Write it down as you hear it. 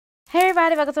Hey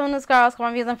everybody, welcome to News Girls, Come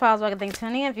on, Views and Files. Welcome to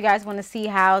tuning in. If you guys want to see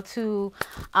how to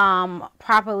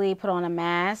properly put on a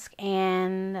mask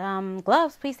and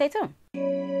gloves, please stay tuned.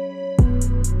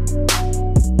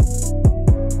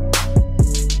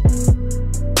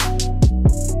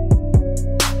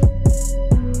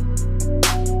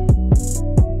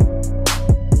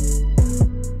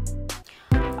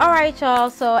 Alright y'all,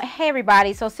 so hey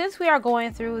everybody, so since we are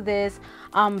going through this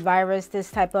virus,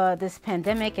 this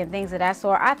pandemic and things of that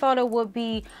sort, I thought it would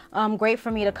be great for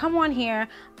me to come on here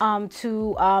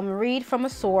to read from a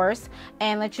source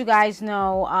and let you guys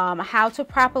know how to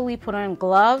properly put on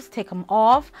gloves, take them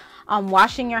off,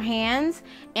 washing your hands,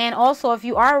 and also if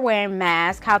you are wearing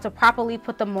masks, how to properly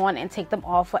put them on and take them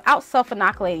off without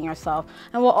self-inoculating yourself.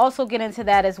 And we'll also get into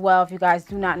that as well if you guys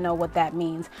do not know what that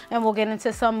means. And we'll get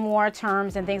into some more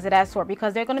terms and things of that sort,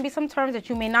 because there are going to be some terms that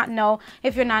you may not know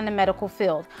if you're not in the medical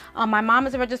field. My mom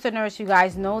is a registered nurse, you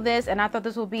guys know this, and I thought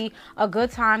this would be a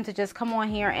good time to just come on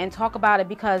here and talk about it,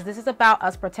 because this is about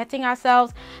us protecting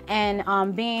ourselves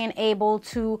and being able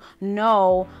to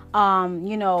know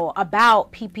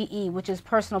about PPE, which is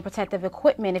personal protective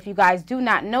equipment. If you guys do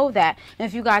not know that, and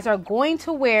if you guys are going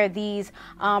to wear these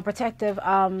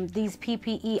these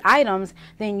PPE items,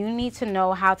 then you need to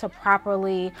know how to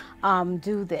properly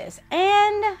do this.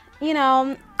 And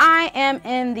I am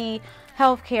in the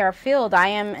healthcare field.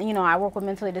 I work with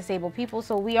mentally disabled people,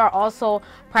 so we are also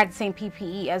practicing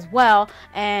PPE as well.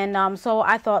 And so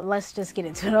I thought, let's just get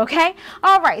into it, okay?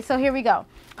 All right, so here we go.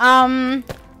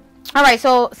 All right,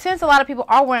 so since a lot of people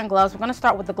are wearing gloves, we're going to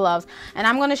start with the gloves, and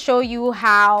I'm going to show you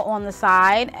how on the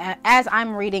side as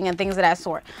I'm reading and things of that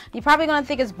sort. You're probably going to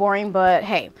think it's boring, but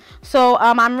hey. So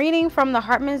I'm reading from the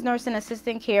Hartman's Nursing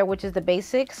Assistant Care, which is the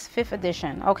Basics 5th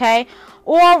edition, okay?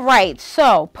 All right,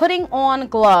 so putting on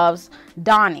gloves,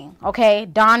 donning, okay?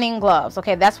 Donning gloves,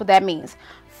 okay? That's what that means.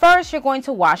 First, you're going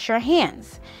to wash your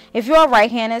hands. If you're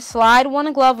right-handed, slide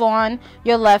one glove on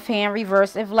your left hand,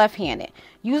 reverse if left-handed.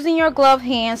 Using your gloved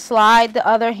hand, slide the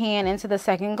other hand into the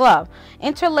second glove.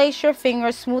 Interlace your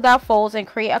fingers, smooth out folds, and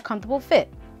create a comfortable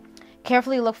fit.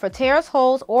 Carefully look for tears,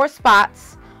 holes, or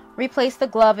spots. Replace the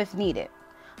glove if needed.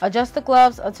 Adjust the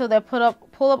gloves until they're pull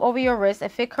up over your wrist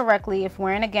and fit correctly. If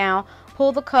wearing a gown,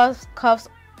 pull the cuffs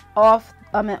of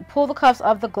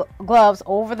the gloves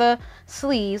over the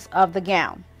sleeves of the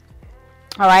gown.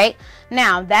 All right,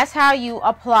 now that's how you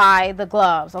apply the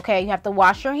gloves. Okay, you have to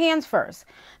wash your hands first.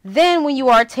 Then when you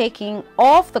are taking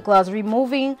off the gloves,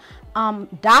 removing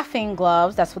doffing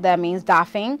gloves, that's what that means,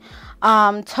 doffing,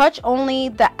 touch only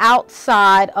the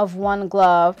outside of one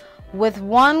glove. With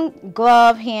one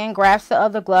glove hand, grasp the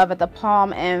other glove at the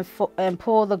palm and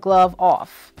pull the glove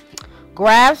off.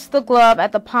 Grasp the glove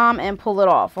at the palm and pull it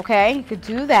off. Okay, you could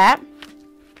do that.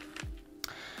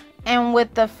 And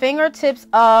with the fingertips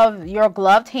of your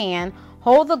gloved hand,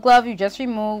 hold the glove you just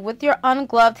removed. With your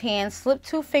ungloved hand, slip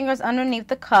 2 fingers underneath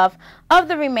the cuff of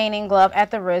the remaining glove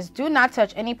at the wrist. Do not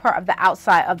touch any part of the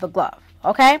outside of the glove,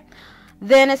 okay?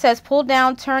 Then it says pull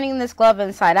down, turning this glove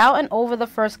inside out and over the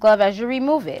first glove as you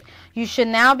remove it. You should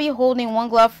now be holding one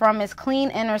glove from its clean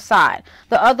inner side.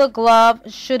 The other glove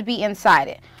should be inside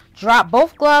it. Drop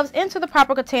both gloves into the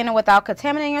proper container without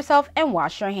contaminating yourself and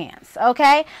wash your hands.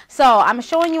 Okay, so I'm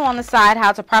showing you on the side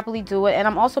how to properly do it, and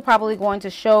I'm also probably going to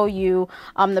show you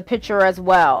the picture as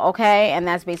well. Okay, and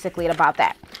that's basically it about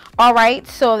that. All right,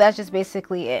 so that's just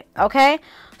basically it. Okay,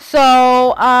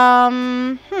 so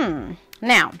now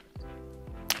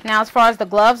as far as the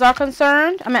gloves are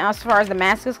concerned, as far as the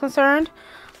mask is concerned,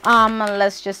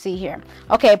 let's just see here.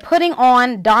 Okay, putting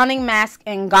on, donning mask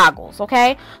and goggles.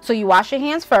 Okay, so you wash your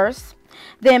hands first,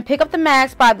 then pick up the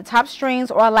mask by the top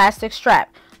strings or elastic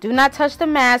strap. Do not touch the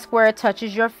mask where it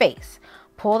touches your face.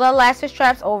 Pull the elastic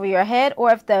straps over your head,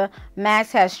 or if the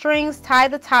mask has strings, tie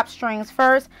the top strings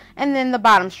first and then the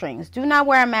bottom strings. Do not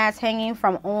wear a mask hanging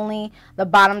from only the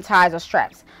bottom ties or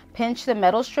straps. Pinch the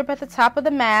metal strip at the top of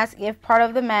the mask, give part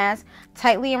of the mask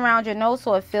tightly around your nose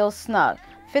so it feels snug.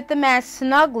 Fit the mask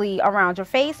snugly around your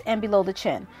face and below the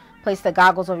chin. Place the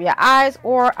goggles over your eyes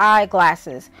or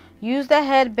eyeglasses. Use the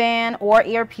headband or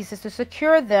earpieces to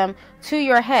secure them to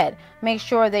your head. Make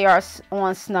sure they are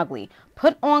on snugly.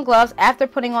 Put on gloves after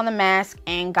putting on the mask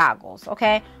and goggles,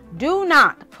 okay? Do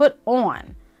not put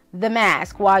on the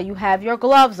mask while you have your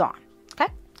gloves on,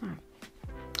 okay?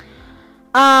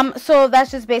 All right. So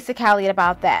that's just basically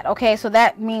about that, okay? So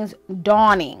that means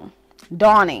donning.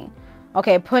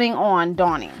 Okay, putting on,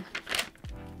 donning.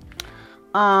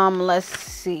 Let's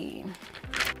see.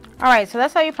 All right, so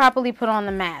that's how you properly put on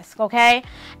the mask, okay?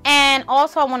 And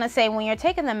also I want to say, when you're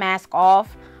taking the mask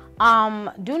off,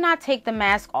 do not take the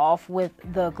mask off with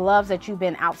the gloves that you've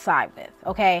been outside with,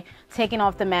 okay? Taking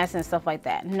off the mask and stuff like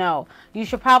that. No, you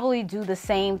should probably do the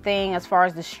same thing as far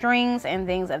as the strings and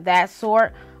things of that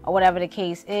sort, or whatever the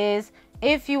case is.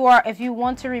 If you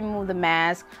want to remove the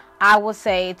mask, I would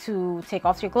say to take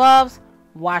off your gloves,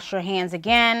 wash your hands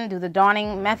again, do the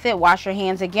donning method, wash your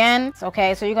hands again.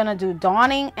 Okay, so you're gonna do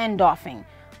donning and doffing.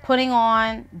 Putting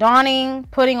on, donning,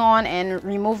 putting on, and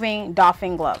removing,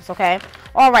 doffing gloves, okay?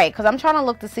 All right, because I'm trying to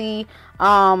look to see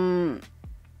how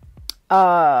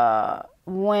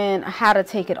to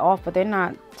take it off, but they're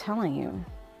not telling you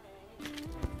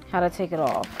how to take it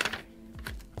off.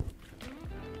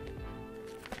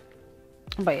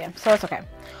 But yeah, so it's okay.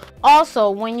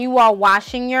 Also, when you are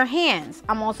washing your hands,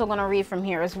 I'm also going to read from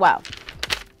here as well.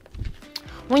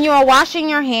 When you are washing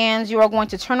your hands, you are going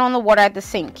to turn on the water at the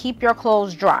sink. Keep your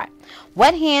clothes dry.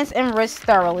 Wet hands and wrists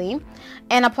thoroughly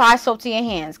and apply soap to your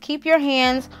hands. Keep your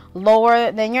hands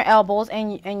lower than your elbows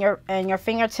and your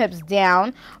fingertips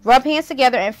down. Rub hands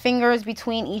together and fingers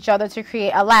between each other to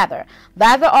create a lather.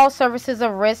 Lather all surfaces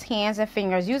of wrists, hands, and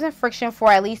fingers using friction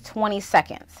for at least 20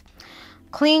 seconds.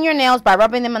 Clean your nails by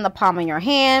rubbing them in the palm of your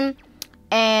hand,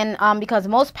 and because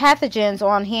most pathogens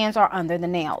on hands are under the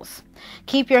nails.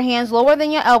 Keep your hands lower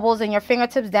than your elbows and your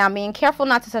fingertips down, being careful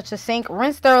not to touch the sink.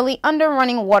 Rinse thoroughly under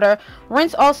running water.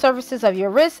 Rinse all surfaces of your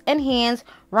wrists and hands.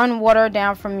 Run water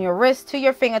down from your wrists to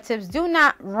your fingertips. Do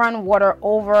not run water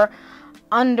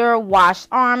under washed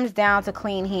arms down to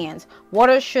clean hands.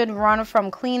 Water should run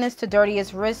from cleanest to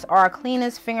dirtiest. Wrists are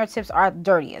cleanest, fingertips are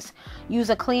dirtiest. Use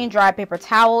a clean dry paper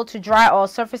towel to dry all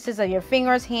surfaces of your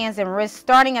fingers, hands, and wrists,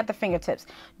 starting at the fingertips.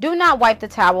 Do not wipe the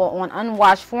towel on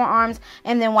unwashed forearms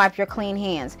and then wipe your clean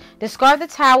hands. Discard the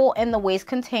towel in the waste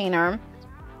container.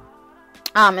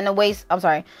 In the waste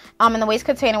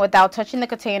container without touching the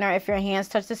container. If your hands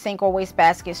touch the sink or waste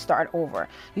basket, start over.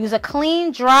 Use a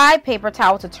clean, dry paper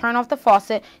towel to turn off the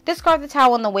faucet. Discard the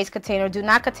towel in the waste container. Do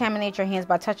not contaminate your hands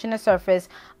by touching the surface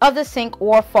of the sink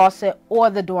or faucet or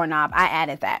the doorknob. I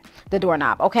added that, the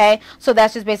doorknob, okay? So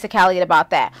that's just basically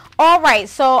about that. All right,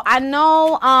 so I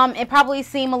know it probably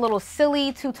seemed a little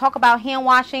silly to talk about hand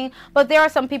washing, but there are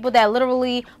some people that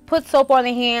literally put soap on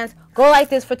their hands, go like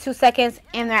this for 2 seconds,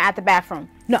 and they're at the bathroom.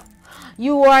 No,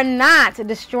 you are not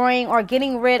destroying or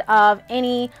getting rid of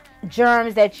any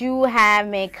germs that you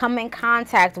may come in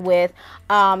contact with,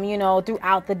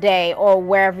 throughout the day or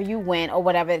wherever you went or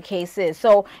whatever the case is.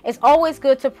 So it's always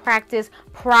good to practice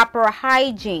proper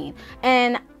hygiene.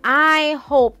 And I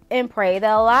hope and pray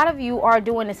that a lot of you are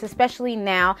doing this, especially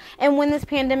now. And when this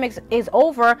pandemic is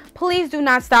over, please do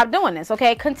not stop doing this,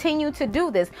 okay? Continue to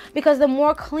do this, because the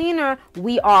more cleaner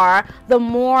we are, the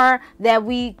more that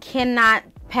we cannot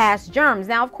pass germs.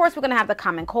 Now, of course, we're going to have the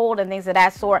common cold and things of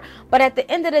that sort, but at the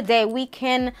end of the day, we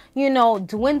can,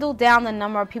 dwindle down the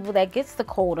number of people that gets the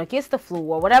cold or gets the flu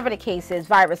or whatever the case is,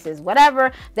 viruses,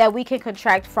 whatever that we can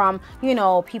contract from,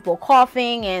 people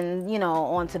coughing and,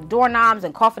 onto the doorknobs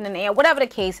and coughing in the air, whatever the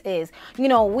case is.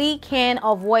 We can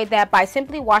avoid that by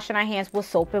simply washing our hands with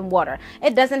soap and water.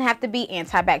 It doesn't have to be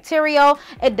antibacterial.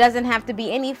 It doesn't have to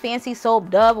be any fancy soap,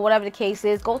 Dove, or whatever the case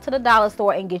is. Go to the dollar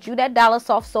store and get you that dollar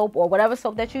soft soap or whatever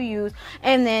soap that you use,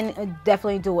 and then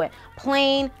definitely do it.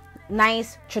 Plain,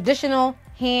 nice, traditional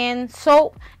hand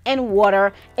soap and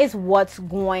water is what's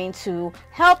going to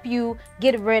help you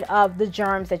get rid of the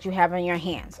germs that you have in your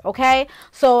hands, okay?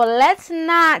 So let's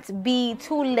not be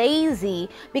too lazy,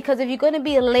 because if you're going to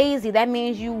be lazy, that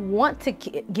means you want to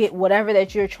get whatever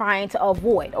that you're trying to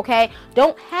avoid, okay?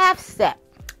 Don't half step.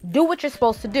 Do what you're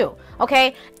supposed to do,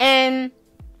 okay? And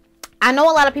I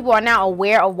know a lot of people are now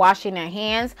aware of washing their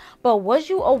hands, but was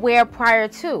you aware prior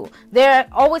to? There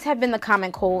always have been the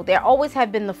common cold. There always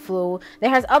have been the flu.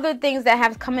 There has other things that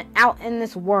have come out in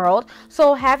this world.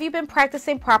 So have you been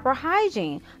practicing proper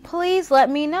hygiene? Please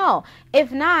let me know.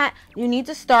 If not, you need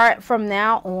to start from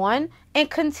now on and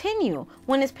continue.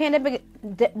 When this pandemic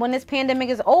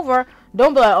is over,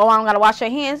 don't be like, oh, I don't gotta wash your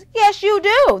hands. Yes, you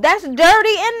do. That's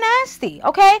dirty and nasty,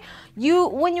 okay?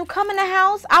 When you come in the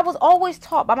house, I was always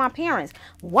taught by my parents,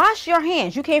 wash your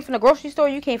hands. You came from the grocery store,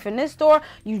 you came from this store,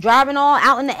 you driving all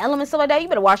out in the elements, stuff like that, you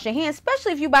better wash your hands,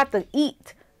 especially if you about to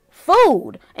eat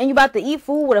food and you about to eat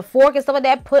food with a fork and stuff like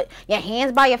that, put your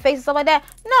hands by your face and stuff like that.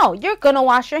 No, you're gonna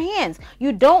wash your hands.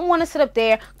 You don't want to sit up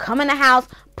there, come in the house,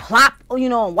 plop,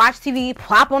 watch TV,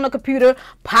 plop on the computer,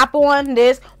 pop on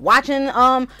this, watching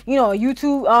a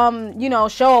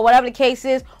YouTube show or whatever the case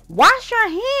is. Wash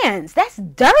your hands. That's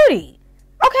dirty.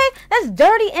 Okay, that's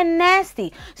dirty and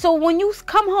nasty. So when you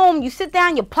come home, you sit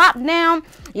down, you plop down,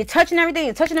 you're touching everything,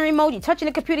 you're touching the remote, you're touching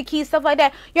the computer keys, stuff like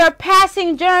that. You're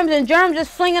passing germs, and germs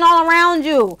just flinging all around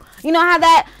you. You know how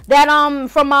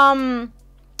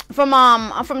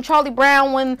from Charlie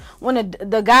Brown, when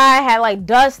the guy had like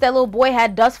dust, that little boy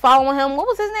had dust following him. What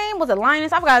was his name? Was it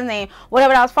Linus? I forgot his name.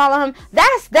 Whatever that was following him.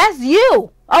 That's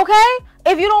you. Okay?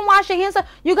 If you don't wash your hands up,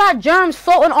 you got germs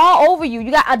floating all over you.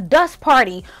 You got a dust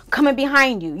party coming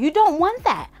behind you. You don't want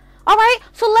that. All right?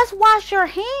 So let's wash your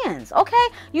hands. Okay?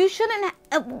 You shouldn't,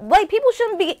 people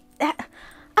shouldn't be,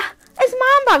 it's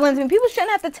mind-boggling to me. People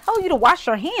shouldn't have to tell you to wash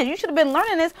your hands. You should have been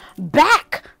learning this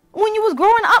back when you was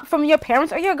growing up from your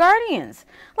parents or your guardians.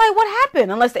 Like, what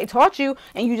happened? Unless they taught you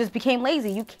and you just became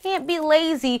lazy. You can't be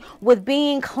lazy with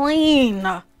being clean.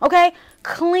 Okay?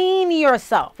 Clean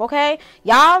yourself. Okay?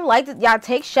 Y'all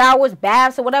take showers,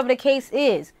 baths, or whatever the case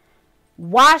is.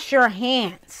 Wash your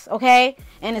hands, okay?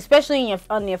 And especially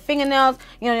on your fingernails.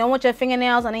 You know, you don't want your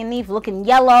fingernails underneath looking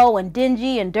yellow and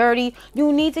dingy and dirty.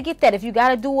 You need to get that. If you got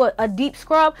to do a deep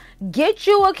scrub, get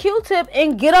you a Q-tip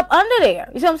and get up under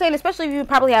there. You see what I'm saying? Especially if you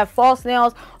probably have false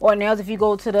nails or nails if you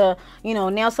go to the,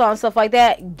 nail salon and stuff like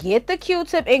that. Get the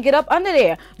Q-tip and get up under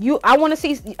there. I want to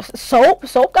see soap.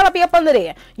 Soap got to be up under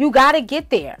there. You got to get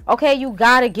there, okay? You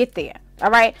got to get there, all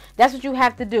right? That's what you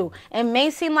have to do. It may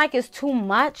seem like it's too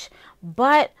much,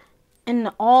 but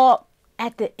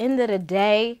at the end of the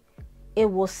day,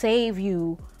 it will save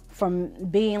you from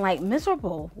being like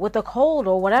miserable with a cold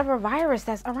or whatever virus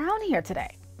that's around here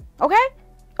today. Okay?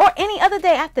 Or any other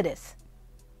day after this.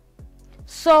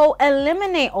 So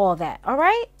eliminate all that. All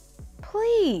right?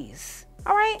 Please.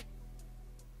 All right?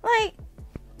 Like,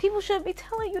 people should be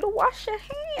telling you to wash your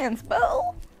hands,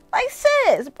 boo. Like,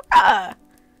 sis, bruh.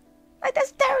 Like,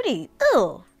 that's dirty.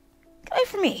 Ew. Get away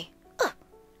from me.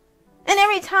 And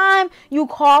every time you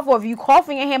cough, or if you cough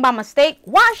in your hand by mistake,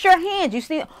 wash your hands. You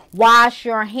see, wash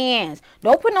your hands.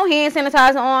 Don't put no hand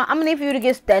sanitizer on. I'm going to need for you to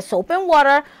get that soap and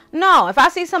water. No, if I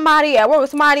see somebody at work with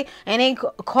somebody and they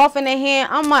cough in their hand,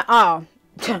 I'm like, oh,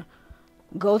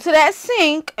 go to that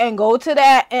sink and go to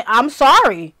that. And I'm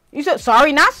sorry. You said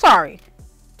sorry, not sorry.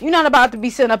 You're not about to be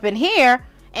sitting up in here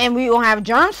and we gonna have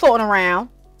germs floating around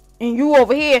and you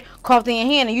over here coughed in your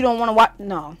hand and you don't want to watch.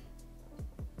 No.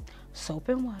 Soap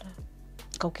and water.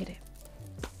 Go get it.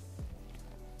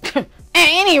 At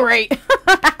any rate,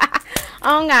 I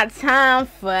don't got time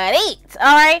for that.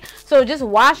 All right. So just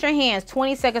wash your hands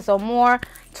 20 seconds or more.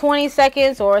 20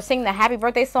 seconds, or sing the happy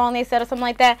birthday song they said or something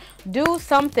like that. Do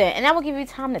something, and that will give you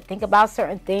time to think about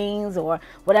certain things or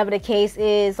whatever the case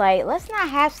is. Like, let's not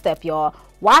half step, y'all.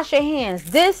 Wash your hands.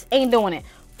 This ain't doing it.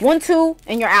 1, 2,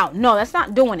 and you're out. No, that's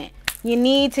not doing it. You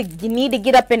need to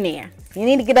get up in there. You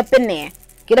need to get up in there.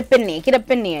 Get up in there. Get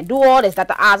up in there. Do all this.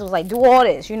 Dr. Oz was like, do all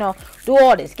this. Do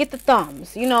all this. Get the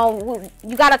thumbs. You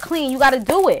got to clean. You got to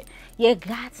do it. You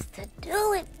got to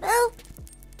do it, boo.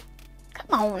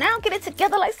 Come on now. Get it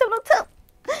together like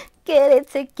 702. Get it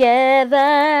together.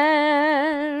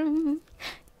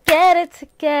 Get it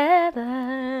together.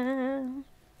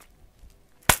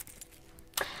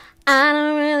 I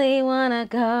don't really want to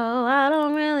go. I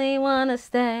don't really want to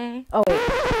stay. Oh, wait.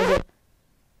 Is it?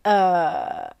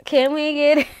 Can we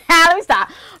get it? Let me stop.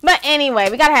 But anyway,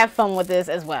 we gotta have fun with this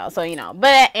as well. So, but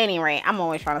at any rate, I'm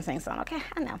always trying to sing something. Okay,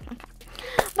 I know. Okay.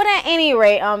 But at any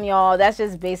rate, y'all, that's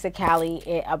just basically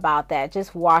it about that.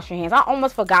 Just wash your hands. I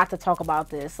almost forgot to talk about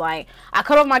this. Like, I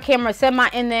cut off my camera, set my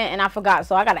in there, and I forgot.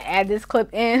 So I gotta add this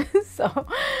clip in. So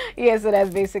yeah, so that's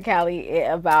basically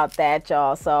it about that,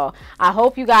 y'all. So I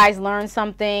hope you guys learned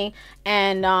something.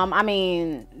 And I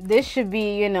mean, this should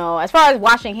be, as far as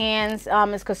washing hands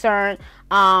is concerned.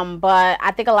 But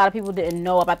I think a lot of people didn't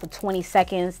know about the 20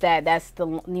 seconds that's the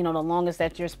the longest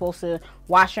that you're supposed to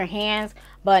wash your hands.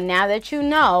 But now that you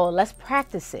know, let's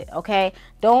practice it, okay?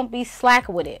 Don't be slack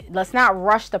with it. Let's not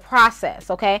rush the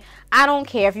process, okay? I don't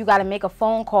care if you got to make a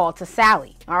phone call to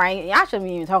Sally, all right? I shouldn't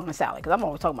be even talking to Sally because I'm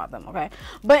always talking about them, okay?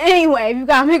 But anyway, if you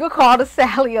got to make a call to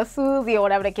Sally or Susie or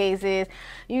whatever the case is,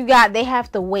 they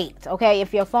have to wait, okay?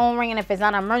 If your phone ringing, if it's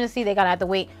not an emergency, they got to have to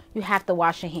wait. You have to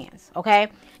wash your hands, okay?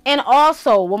 And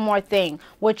also, one more thing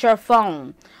with your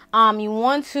phone. You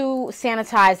want to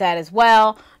sanitize that as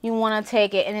well. You want to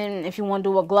take it, and then if you want to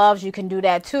do with gloves, you can do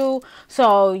that too.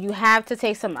 So you have to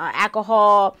take some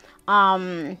alcohol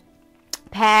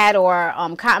pad or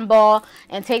cotton ball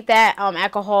and take that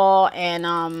alcohol and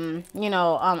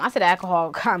I said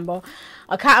alcohol, cotton ball,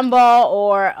 a cotton ball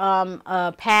or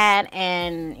a pad,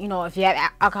 and if you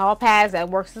have alcohol pads, that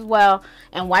works as well,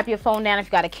 and wipe your phone down. If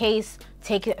you got a case,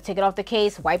 take it off the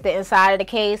case, wipe the inside of the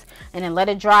case, and then let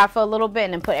it dry for a little bit,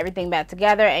 and then put everything back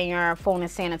together, and your phone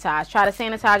is sanitized. Try to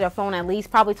sanitize your phone at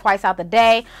least probably twice out the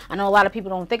day. I know a lot of people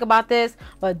don't think about this,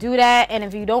 but do that. And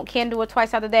if you can't do it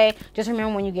twice out the day, just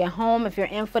remember when you get home, if you're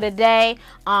in for the day,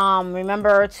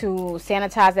 remember to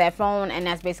sanitize that phone, and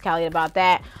that's basically about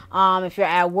that. If you're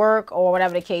at work or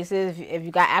whatever the case is, if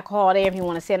you got alcohol there, if you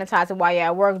want to sanitize it while you're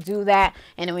at work, do that.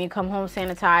 And then when you come home,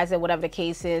 sanitize it, whatever the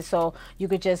case is, so you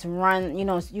could just run,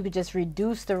 you could just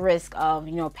reduce the risk of,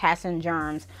 passing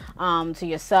germs to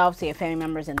yourself, to your family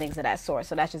members, and things of that sort.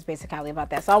 So that's just basically about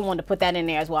that. So I wanted to put that in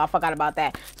there as well. I forgot about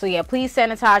that. So yeah, please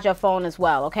sanitize your phone as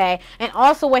well, okay? And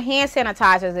also with hand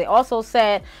sanitizers, they also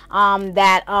said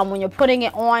that when you're putting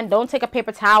it on, don't take a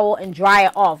paper towel and dry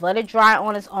it off. Let it dry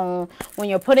on its own. When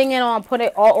you're putting it on, put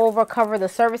it all over, cover the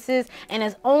surfaces, and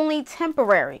it's only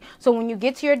temporary. So when you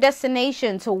get to your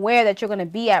destination, to where that you're going to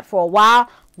be at for a while,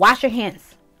 wash your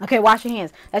hands. Okay, wash your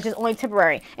hands. That's just only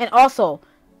temporary. And also,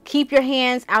 keep your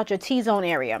hands out your T-zone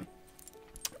area.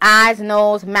 Eyes,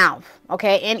 nose, mouth,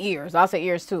 okay, and ears. I'll say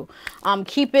ears too.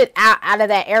 Keep it out of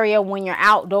that area when you're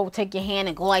out. Don't take your hand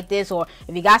and go like this, or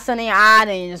if you got something in your eye,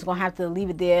 then you're just gonna have to leave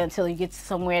it there until you get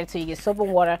somewhere, until you get soap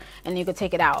and water, and you can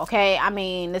take it out. Okay, I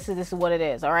mean, this is what it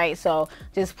is. All right, so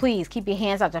just please keep your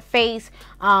hands out your face.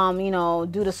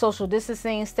 Do the social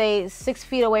distancing. Stay 6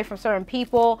 feet away from certain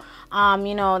people.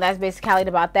 That's basically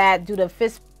about that. Do the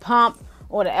fist pump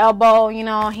or the elbow,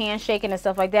 handshaking and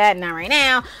stuff like that. Not right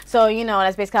now. So,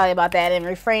 that's basically about that. And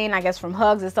refrain, I guess, from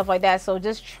hugs and stuff like that. So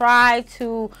just try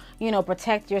to,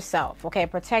 protect yourself, okay?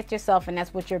 Protect yourself, and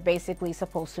that's what you're basically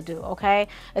supposed to do, okay?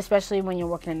 Especially when you're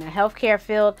working in the healthcare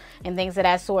field and things of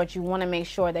that sort. You want to make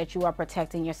sure that you are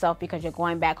protecting yourself, because you're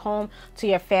going back home to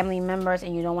your family members,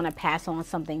 and you don't want to pass on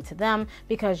something to them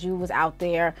because you was out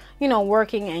there,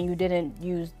 working, and you didn't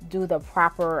do the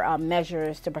proper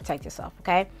measures to protect yourself,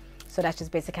 okay? So that's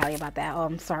just basically about that. Oh,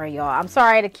 I'm sorry, y'all. I'm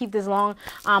sorry to keep this long,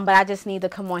 but I just need to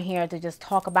come on here to just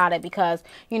talk about it, because,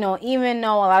 even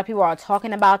though a lot of people are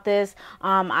talking about this,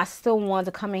 I still wanted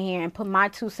to come in here and put my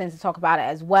 2 cents to talk about it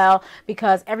as well,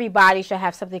 because everybody should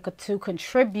have something to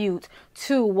contribute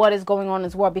to what is going on in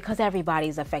this world, because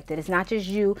everybody's affected. It's not just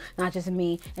you, not just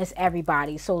me, it's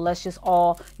everybody. So let's just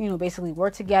all, basically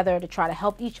work together to try to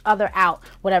help each other out.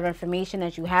 Whatever information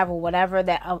that you have, or whatever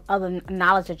that other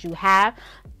knowledge that you have,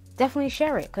 definitely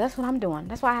share it, because that's what I'm doing.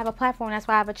 That's why I have a platform. That's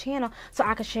why I have a channel, so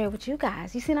I can share it with you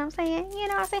guys. You see what I'm saying? You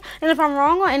know what I'm saying? And if I'm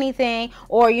wrong on anything,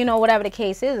 or whatever the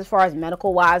case is, as far as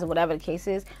medical wise or whatever the case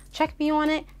is, check me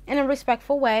on it in a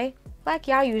respectful way, like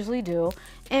y'all usually do,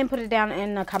 and put it down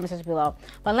in the comment section below.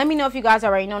 But let me know if you guys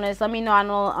already know this. Let me know. I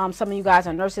know some of you guys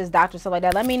are nurses, doctors, stuff like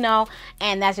that. Let me know.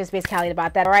 And that's just basically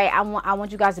about that. All right, I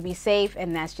want you guys to be safe,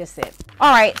 and that's just it.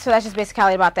 All right, so that's just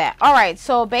basically about that. All right,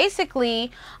 so basically,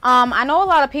 I know a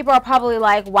lot of people are probably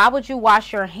like, why would you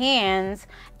wash your hands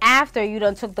after you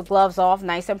done took the gloves off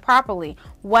nice and properly?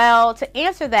 Well, to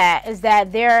answer that is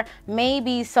that there may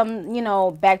be some,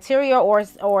 bacteria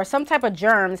or some type of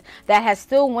germs that has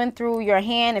still went through your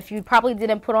hand if you probably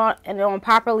didn't put it on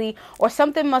properly, or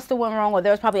something must have went wrong, or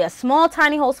there was probably a small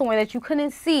tiny hole somewhere that you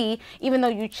couldn't see even though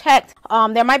you checked.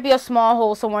 There might be a small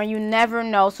hole somewhere, you never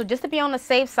know. So just to be on the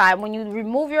safe side, when you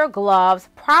remove your gloves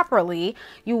properly,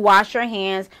 you wash your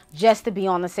hands just to be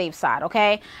on the safe side,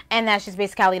 okay? And that's just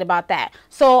basically about that.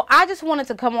 So I just wanted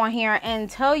to come on here and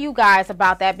tell you guys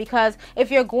about that, because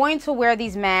if you're going to wear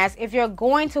these masks, if you're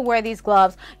going to wear these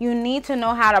gloves, you need to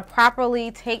know how to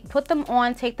properly put them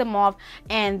on, take them off,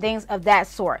 and things of that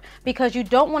sort, because you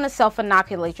don't want to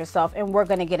self-inoculate yourself, and we're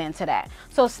going to get into that.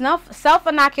 So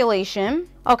self-inoculation.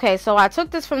 Okay, so I took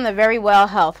this from the Very Well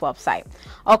Health website.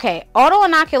 Okay,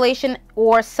 auto-inoculation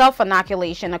or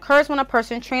self-inoculation occurs when a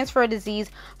person transfers a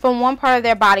disease from one part of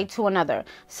their body to another.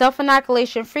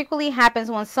 Self-inoculation frequently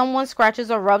happens when someone scratches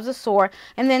or rubs a sore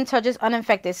and then touches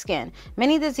uninfected skin.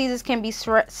 Many diseases can be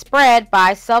spread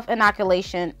by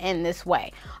self-inoculation in this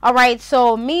way. All right,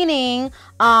 so meaning,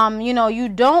 you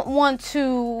don't want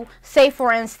to, say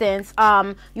for instance,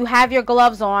 you have your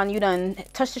gloves on, you done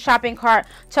touch the shopping cart,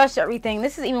 touch everything.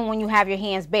 This is even when you have your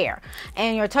hands bare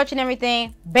and you're touching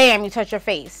everything, bam, you touch your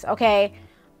face, okay?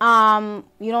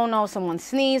 You don't know if someone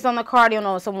sneezed on the cart, you don't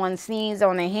know if someone sneezed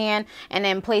on their hand and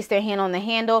then placed their hand on the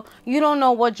handle. You don't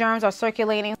know what germs are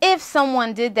circulating. If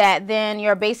someone did that, then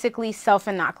you're basically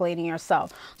self-inoculating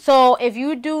yourself. So if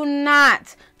you do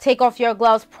not take off your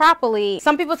gloves properly,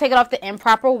 some people take it off the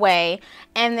improper way,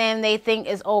 and then they think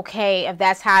it's okay if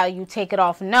that's how you take it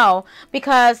off. No,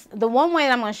 because the one way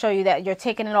that I'm going to show you that you're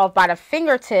taking it off by the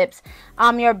fingertips,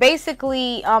 you're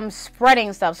basically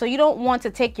spreading stuff. So you don't want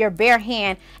to take your bare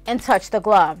hand and touch the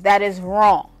glove. That is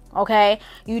wrong. okay?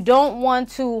 You don't want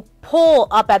to pull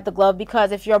up at the glove,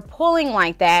 because if you're pulling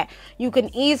like that, you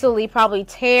can easily probably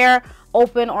tear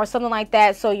open or something like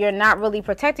that. So you're not really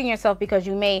protecting yourself, because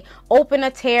you may open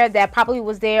a tear that probably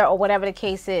was there, or whatever the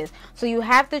case is. So you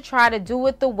have to try to do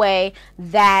it the way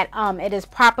that it is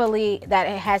properly, that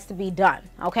it has to be done,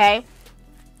 okay?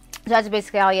 So that's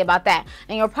basically all about that.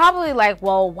 And you're probably like,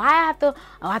 well, why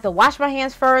I have to wash my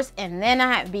hands first, and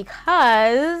then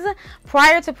because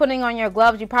prior to putting on your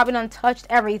gloves, you probably done touched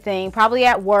everything, probably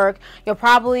at work. You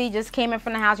probably just came in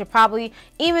from the house. You probably,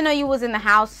 even though you was in the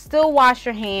house, still wash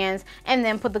your hands and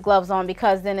then put the gloves on,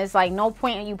 because then it's like no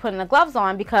point in you putting the gloves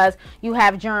on, because you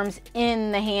have germs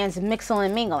in the hands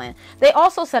mixing, mingling. They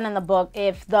also said in the book,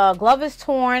 if the glove is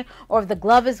torn, or if the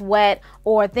glove is wet,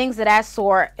 or things of that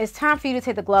sort, it's time for you to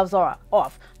take the gloves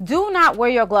off. Do not wear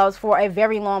your gloves for a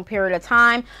very long period of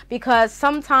time, because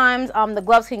sometimes the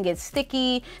gloves can get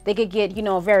sticky. They could get, you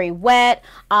know, very wet,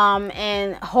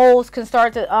 and holes can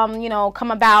start to you know,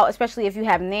 come about, especially if you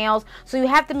have nails. So you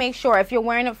have to make sure, if you're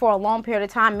wearing it for a long period of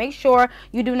time, make sure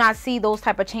you do not see those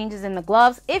type of changes in the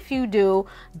gloves. If you do,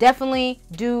 definitely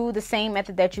do the same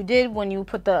method that you did when you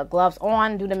put the gloves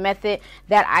on. Do the method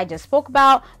that I just spoke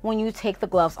about when you take the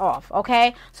gloves off,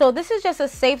 okay? So this is just a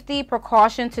safety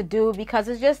precaution to do, because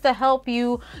it's just to help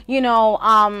you, you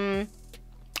know,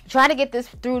 try to get this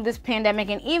through this pandemic.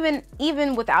 And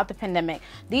even without the pandemic,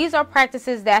 these are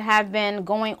practices that have been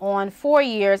going on for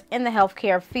years in the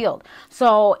healthcare field.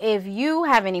 So if you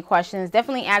have any questions,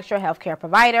 definitely ask your healthcare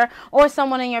provider or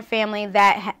someone in your family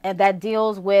that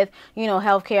deals with, you know,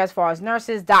 healthcare, as far as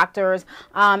nurses, doctors,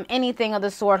 anything of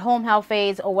the sort, home health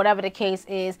aides, or whatever the case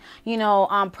is. You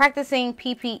know, practicing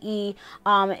PPE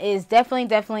is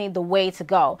definitely the way to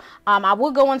go. I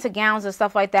would go into gowns and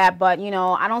stuff like that, but you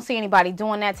know, I don't see anybody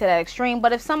doing that to that extreme.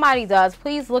 But if somebody does,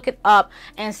 please look it up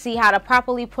and see how to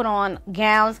properly put on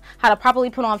gowns, how to properly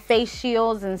put on face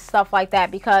shields and stuff like that.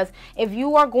 Because if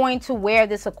you are going to wear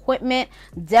this equipment,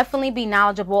 definitely be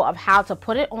knowledgeable of how to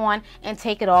put it on and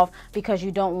take it off, because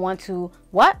you don't want to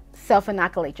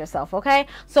self-inoculate yourself, okay?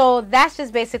 So that's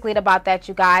just basically about that,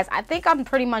 you guys. I think I'm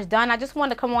pretty much done. I just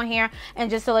wanted to come on here and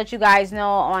just to let you guys know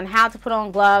on how to put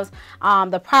on gloves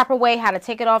the proper way, how to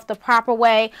take it off the proper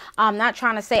way. I'm not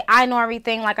trying to say I know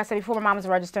everything. Like I said before, my mom is a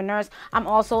registered nurse. I'm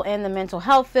also in the mental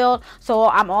health field, so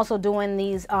I'm also doing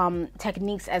these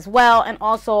techniques as well, and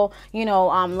also, you know,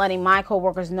 letting my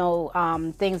co-workers know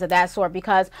things of that sort,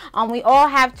 because we all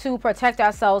have to protect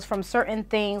ourselves from certain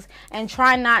things and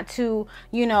try not to,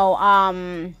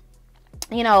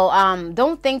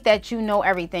 don't think that you know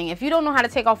everything. If you don't know how to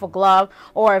take off a glove,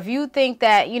 or if you think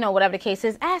that, you know, whatever the case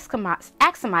is, ask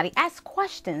somebody, ask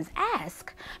questions,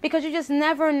 because you just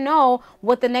never know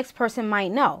what the next person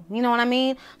might know. You know what I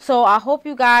mean? So I hope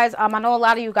you guys, I know a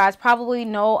lot of you guys probably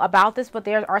know about this, but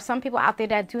there are some people out there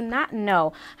that do not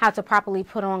know how to properly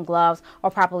put on gloves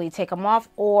or properly take them off,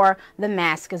 or the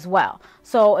mask as well.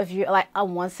 So if you're like,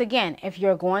 once again, if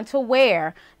you're going to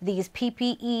wear these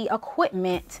PPE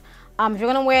equipment, if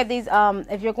you're going to wear these,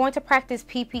 if you're going to practice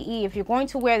PPE, if you're going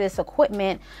to wear this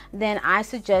equipment, then I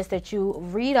suggest that you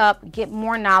read up, get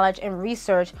more knowledge and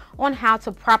research on how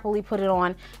to properly put it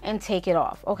on and take it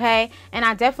off, okay? And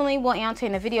I definitely will answer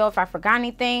in the video if I forgot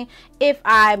anything. If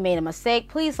I made a mistake,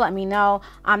 please let me know.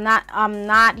 I'm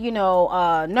not, you know,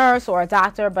 a nurse or a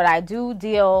doctor, but I do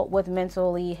deal with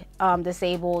mentally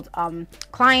disabled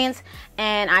clients,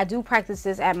 and I do practice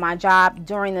this at my job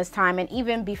during this time and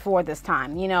even before this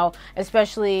time, you know,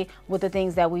 especially with the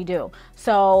things that we do.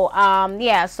 So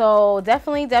yeah, so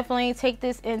definitely take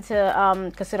this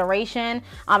into consideration.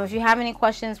 If you have any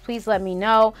questions, please let me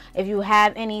know. If you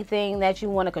have anything that you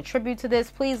want to contribute to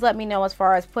this, please let me know, as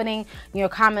far as putting your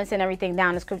comments and everything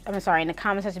down in the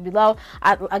comment section below.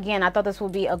 Again, I thought this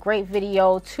would be a great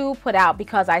video to put out,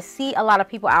 because I see a lot of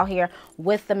people out here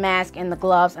with the mask and the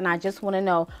gloves, and I just want to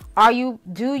know,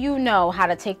 do you know how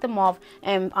to take them off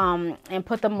and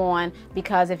put them on?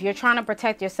 Because if you're trying to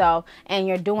protect yourself and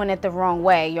you're doing it the wrong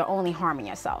way, you're only harming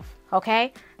yourself,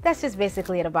 okay? That's just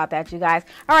basically it about that, you guys.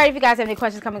 All right, if you guys have any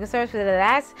questions, comment, concerns, please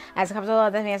ask. As it comes below,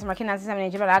 definitely answer my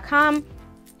Canon@gmail.com.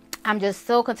 I'm just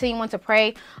still continuing to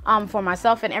pray for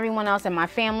myself and everyone else, and my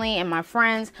family and my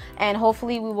friends, and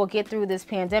hopefully we will get through this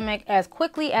pandemic as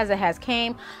quickly as it has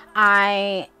came.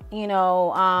 I you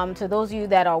know, to those of you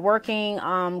that are working,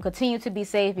 continue to be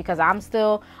safe, because I'm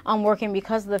still working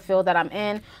because of the field that I'm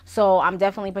in. So I'm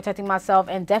definitely protecting myself,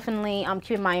 and definitely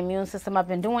keeping my immune system up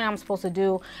and doing what I'm supposed to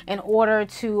do in order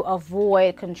to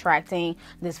avoid contracting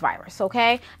this virus.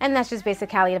 Okay, and that's just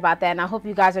basically about that, and I hope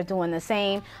you guys are doing the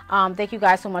same. Thank you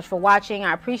guys so much for watching.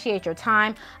 I appreciate your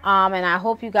time, and I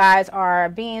hope you guys are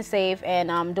being safe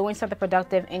and doing something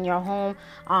productive in your home,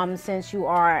 since you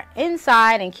are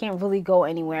inside and can't really go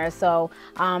anywhere. So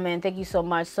and thank you so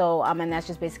much. So and that's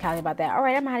just basically about that. All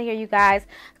right, I'm out of here, you guys.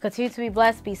 Continue to be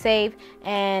blessed, be safe,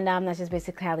 and that's just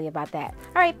basically about that.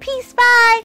 All right, peace, bye.